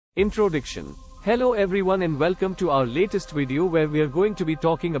Introduction. Hello everyone and welcome to our latest video where we are going to be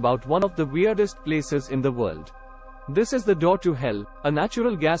talking about one of the weirdest places in the world. This is the door to hell, a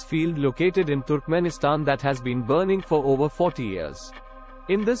natural gas field located in Turkmenistan that has been burning for over 40 years.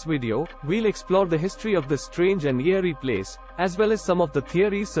 In this video, we'll explore the history of this strange and eerie place, as well as some of the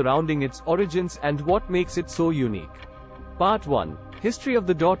theories surrounding its origins and what makes it so unique. Part 1. History of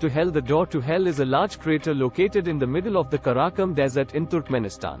the door to hell. The door to hell is a large crater located in the middle of the Karakum Desert in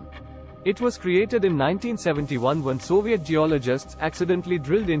Turkmenistan. It was created in 1971 when Soviet geologists accidentally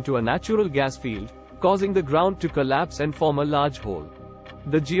drilled into a natural gas field, causing the ground to collapse and form a large hole.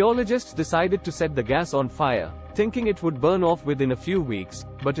 The geologists decided to set the gas on fire, thinking it would burn off within a few weeks,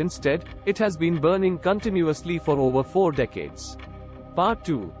 but instead, it has been burning continuously for over 4 decades. Part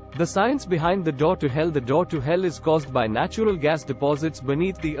 2. The science behind the door to hell. The door to hell is caused by natural gas deposits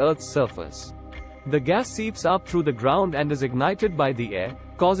beneath the Earth's surface. The gas seeps up through the ground and is ignited by the air,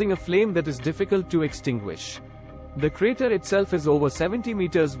 causing a flame that is difficult to extinguish. The crater itself is over 70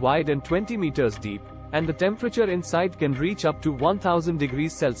 meters wide and 20 meters deep, and the temperature inside can reach up to 1000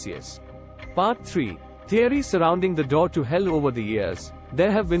 degrees Celsius. Part 3. Theories surrounding the door to hell. Over the years,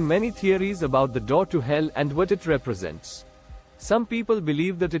 there have been many theories about the door to hell and what it represents. Some people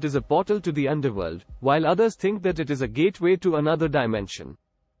believe that it is a portal to the underworld, while others think that it is a gateway to another dimension.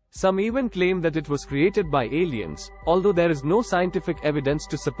 Some even claim that it was created by aliens, although there is no scientific evidence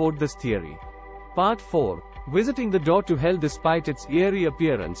to support this theory. Part 4. Visiting the door to hell. Despite its eerie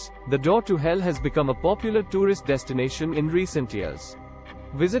appearance, the door to hell has become a popular tourist destination in recent years.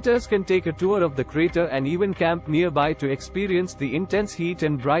 Visitors can take a tour of the crater and even camp nearby to experience the intense heat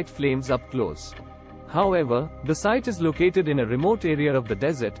and bright flames up close. However, the site is located in a remote area of the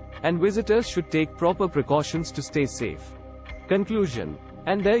desert, and visitors should take proper precautions to stay safe. Conclusion.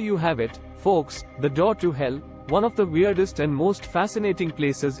 And there you have it, folks, the door to hell, one of the weirdest and most fascinating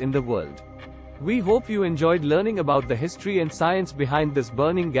places in the world. We hope you enjoyed learning about the history and science behind this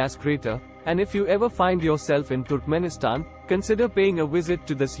burning gas crater, and if you ever find yourself in Turkmenistan, consider paying a visit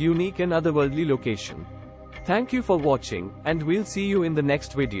to this unique and otherworldly location. Thank you for watching, and we'll see you in the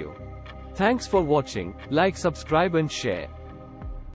next video. Thanks for watching, like, subscribe and share.